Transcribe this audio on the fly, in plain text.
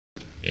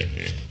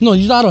No,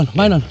 use that one.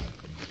 Mine on.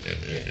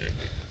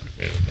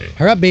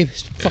 Hurry up, babe.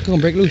 It's fucking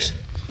gonna break loose.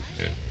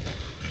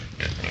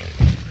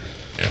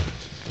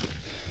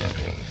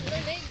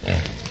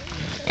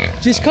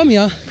 Just come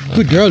here.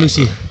 Good girl,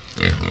 Lucy.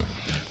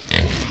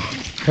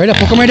 Right up,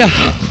 poke him right down.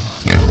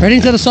 Right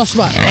into the soft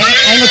spot.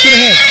 Angle to the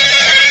head.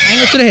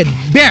 Angle to the head.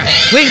 Bear.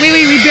 Wait,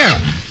 bear.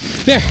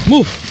 Bear,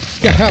 move.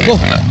 Yeah, go.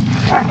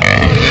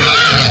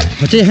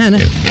 Watch your hand,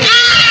 eh?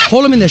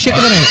 Hold him in there, shake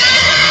him in there.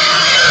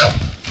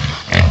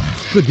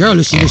 Good girl,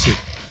 Lucy.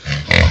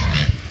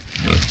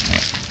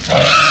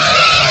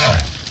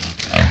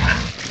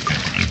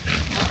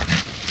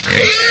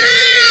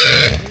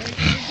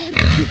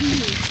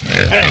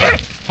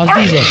 How's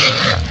Diesel?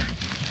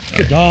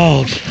 Good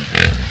dog.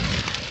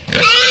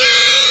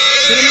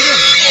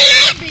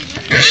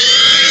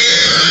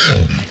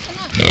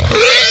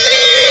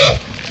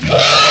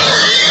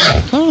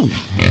 Come.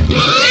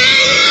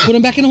 Put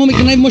him back in the home, make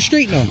the knife more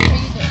straight now.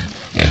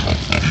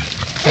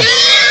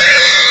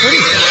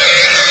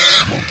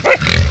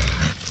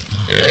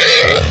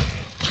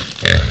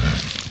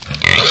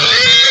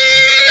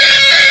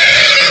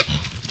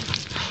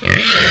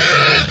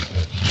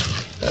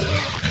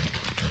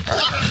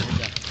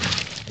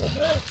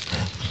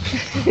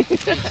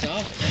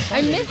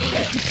 I missed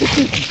it.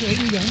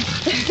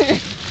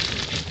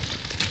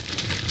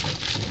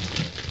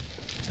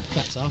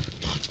 That's all.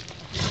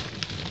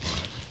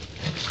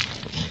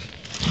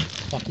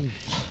 Fucking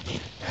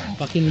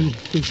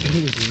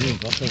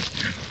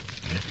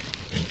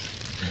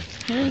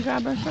Can we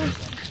grab her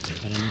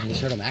first? And then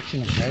insert them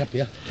action right up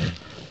here.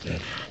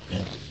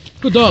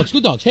 Good dogs.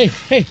 Hey,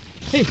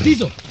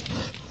 Diesel,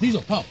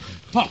 Pop.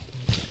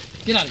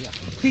 Get out of here.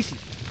 Casey.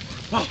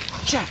 Pop,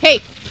 shot.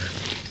 Hey!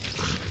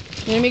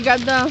 Let me grab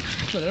the...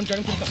 So let him try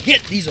to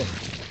hit Diesel.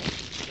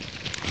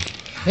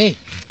 Hey.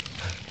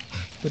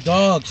 Good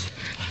dogs.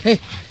 Hey.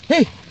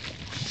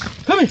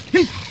 Come here.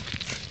 Hey.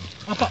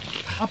 Up.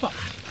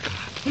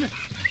 Come here.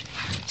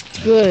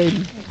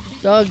 Good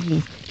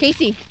doggy.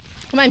 Casey,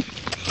 come on.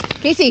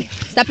 Casey,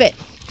 stop it.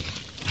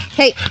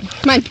 Hey,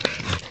 come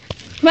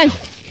on.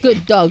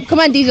 Good dog. Come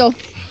on, Diesel.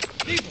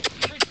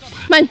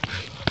 Come on.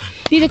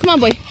 Diesel, come on,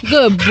 boy.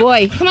 Good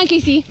boy. Come on,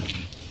 Casey.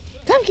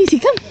 Come, Casey,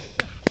 come.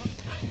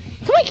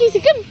 Come on, Casey,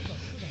 come.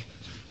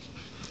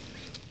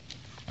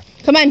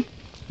 Come on.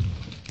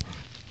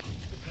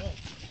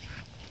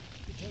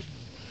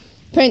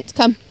 Prince,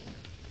 come.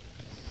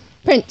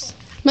 Prince,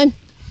 come on.